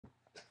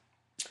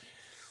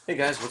Hey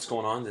guys, what's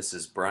going on? This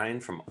is Brian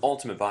from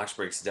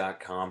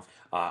UltimateBoxBreaks.com.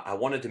 I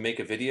wanted to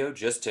make a video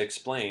just to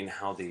explain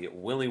how the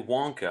Willy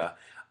Wonka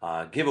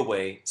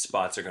giveaway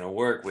spots are going to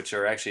work, which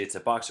are actually, it's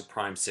a box of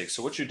Prime 6.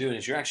 So what you're doing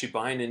is you're actually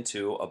buying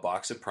into a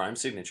box of Prime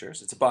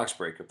Signatures. It's a box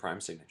break of Prime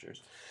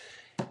Signatures.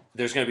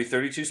 There's going to be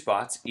 32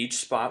 spots. Each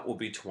spot will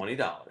be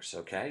 $20,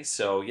 okay?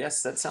 So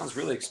yes, that sounds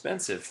really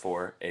expensive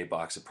for a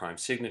box of Prime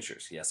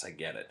Signatures. Yes, I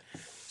get it.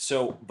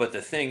 So, but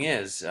the thing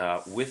is,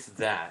 with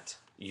that,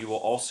 you will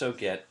also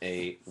get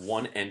a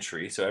one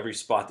entry. So every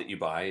spot that you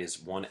buy is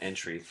one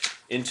entry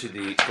into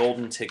the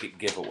golden ticket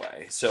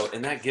giveaway. So,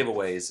 and that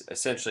giveaway is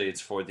essentially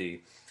it's for the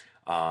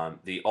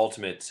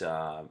ultimate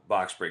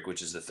box break,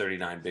 which is the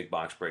 39 big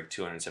box break,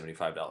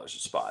 $275 a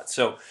spot.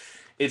 So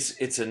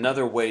it's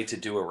another way to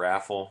do a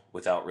raffle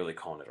without really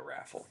calling it a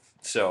raffle.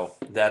 So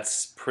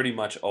that's pretty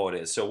much all it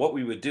is. So what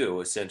we would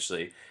do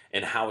essentially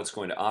and how it's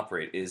going to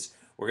operate is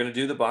we're going to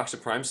do the box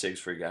of Prime Sigs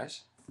for you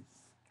guys.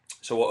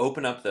 So we'll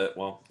open up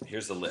well,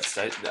 here's the list.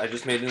 I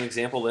just made an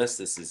example list.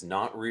 This is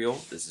not real.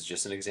 This is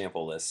just an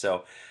example list.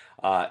 So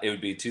it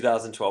would be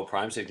 2012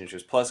 Prime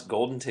Signatures plus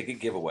golden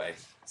ticket giveaway.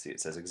 See, it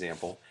says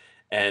example.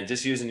 And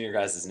just using your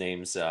guys'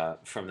 names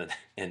from the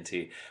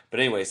NT.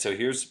 But anyway, so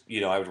here's,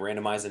 I would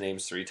randomize the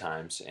names 3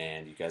 times,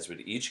 and you guys would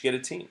each get a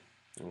team.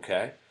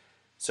 Okay?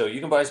 So you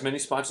can buy as many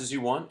spots as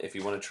you want if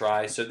you want to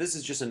try. So this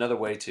is just another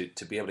way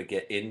to be able to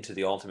get into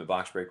the Ultimate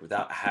Box Break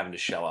without having to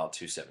shell out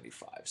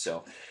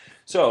 $275.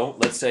 So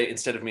let's say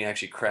instead of me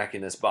actually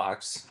cracking this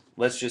box,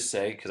 let's just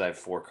say, because I have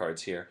 4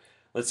 cards here,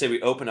 let's say we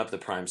open up the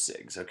Prime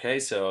Sigs. Okay,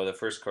 so the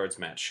first card's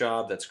Matt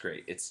Schaub. That's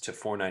great. It's to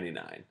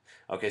 $4.99.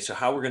 Okay, so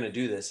how we're going to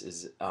do this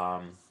is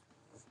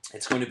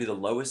it's going to be the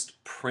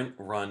lowest print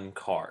run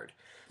card.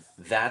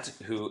 That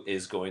who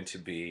is going to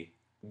be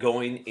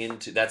going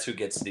into, that's who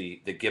gets the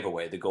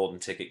giveaway, the golden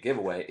ticket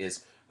giveaway,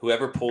 is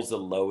whoever pulls the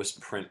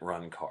lowest print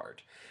run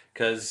card.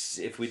 Because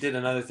if we did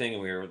another thing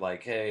and we were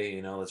like, hey,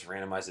 let's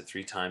randomize it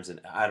 3 times, and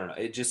I don't know,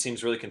 it just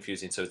seems really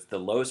confusing. So it's the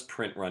lowest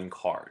print run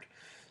card.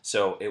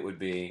 So it would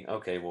be,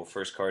 okay, well,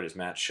 first card is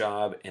Matt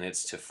Schaub, and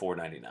it's to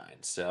 $4.99.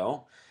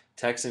 So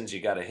Texans,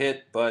 you got a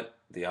hit, but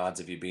the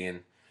odds of you being,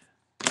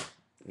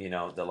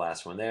 the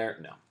last one there,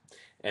 no.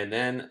 And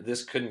then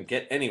this couldn't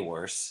get any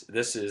worse.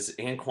 This is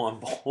Anquan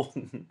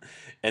Bolden,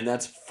 and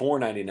that's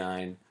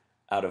 $4.99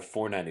 out of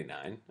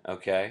 $4.99.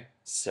 Okay,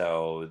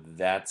 so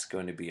that's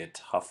going to be a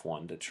tough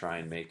one to try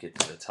and make it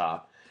to the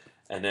top.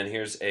 And then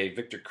here's a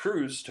Victor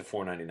Cruz to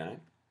 $4.99.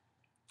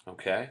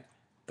 Okay,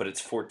 but it's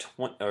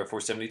 420 or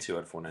 472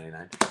 out of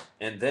 499.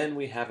 And then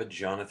we have a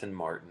Jonathan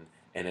Martin,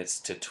 and it's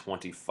to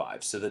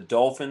 25. So the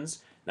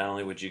Dolphins, not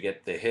only would you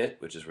get the hit,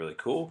 which is really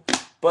cool,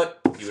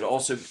 but you would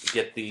also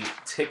get the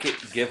ticket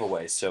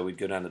giveaway. So we'd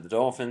go down to the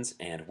Dolphins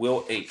and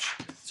Will H.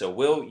 So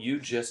Will, you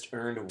just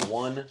earned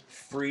 1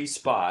 free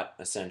spot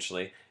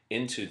essentially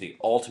into the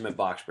Ultimate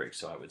Box Break.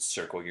 So I would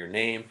circle your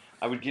name.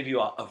 I would give you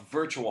a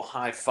virtual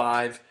high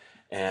five,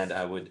 and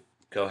I would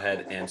go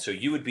ahead, and so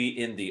you would be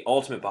in the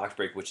Ultimate Box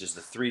Break, which is the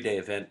 3-day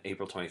event,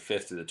 April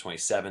 25th through the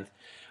 27th.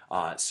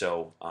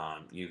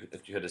 You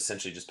had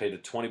essentially just paid the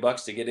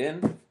 $20 to get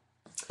in.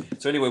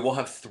 So anyway, we'll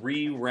have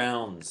 3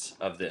 rounds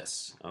of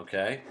this,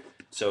 okay?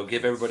 So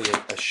give everybody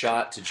a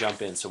shot to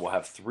jump in. So we'll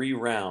have 3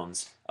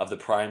 rounds of the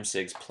Prime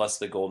Sigs plus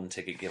the golden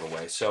ticket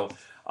giveaway. So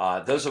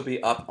those will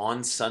be up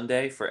on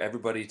Sunday for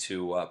everybody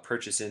to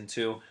purchase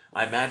into.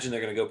 I imagine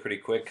they're going to go pretty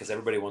quick because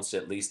everybody wants to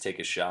at least take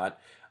a shot.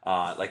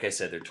 Like I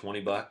said, they're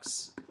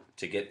 $20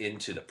 to get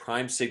into the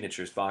Prime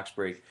Signatures box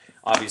break.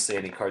 Obviously,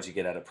 any cards you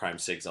get out of Prime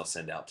Sigs, I'll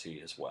send out to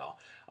you as well.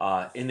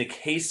 In the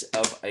case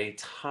of a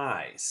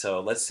tie,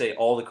 so let's say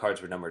all the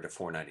cards were numbered to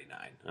 $4.99,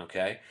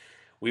 okay?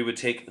 We would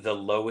take the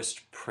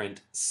lowest print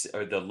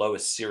or the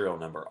lowest serial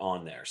number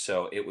on there.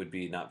 So it would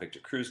be not Victor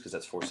Cruz because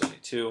that's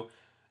 472.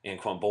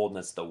 Anquan Bolden,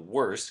 that's the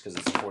worst because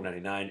it's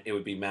 $4.99. It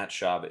would be Matt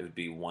Schaub. It would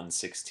be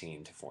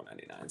 116 to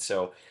 $4.99.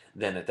 So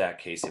then at that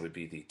case, it would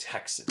be the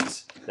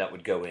Texans that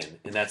would go in,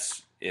 and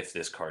that's if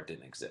this card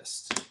didn't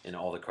exist and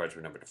all the cards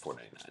were numbered to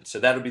 $4.99. So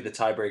that would be the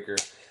tiebreaker.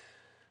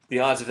 The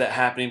odds of that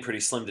happening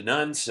pretty slim to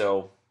none.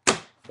 So,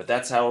 but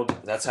that's how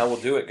we'll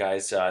do it,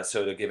 guys.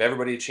 So to give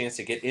everybody a chance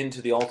to get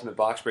into the Ultimate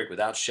Box Break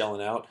without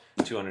shelling out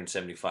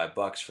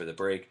 $275 for the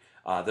break.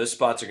 Those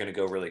spots are going to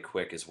go really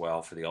quick as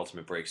well for the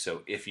Ultimate Break.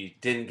 So if you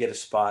didn't get a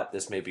spot,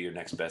 this may be your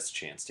next best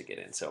chance to get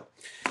in. So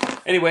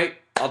anyway,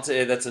 I'll tell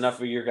you that's enough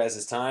for your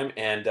guys' time,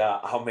 and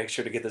I'll make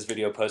sure to get this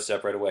video posted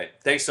up right away.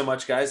 Thanks so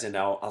much, guys, and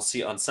I'll see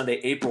you on Sunday,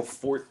 April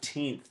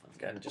 14th. I've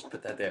got to just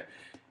put that there.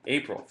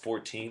 April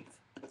 14th.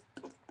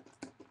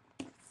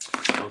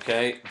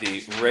 Okay,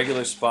 the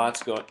regular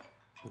spots go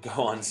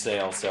on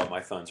sale, so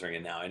my phone's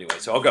ringing now anyway,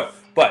 so I'll go.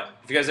 But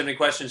if you guys have any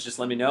questions, just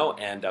let me know,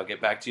 and I'll get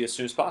back to you as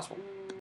soon as possible.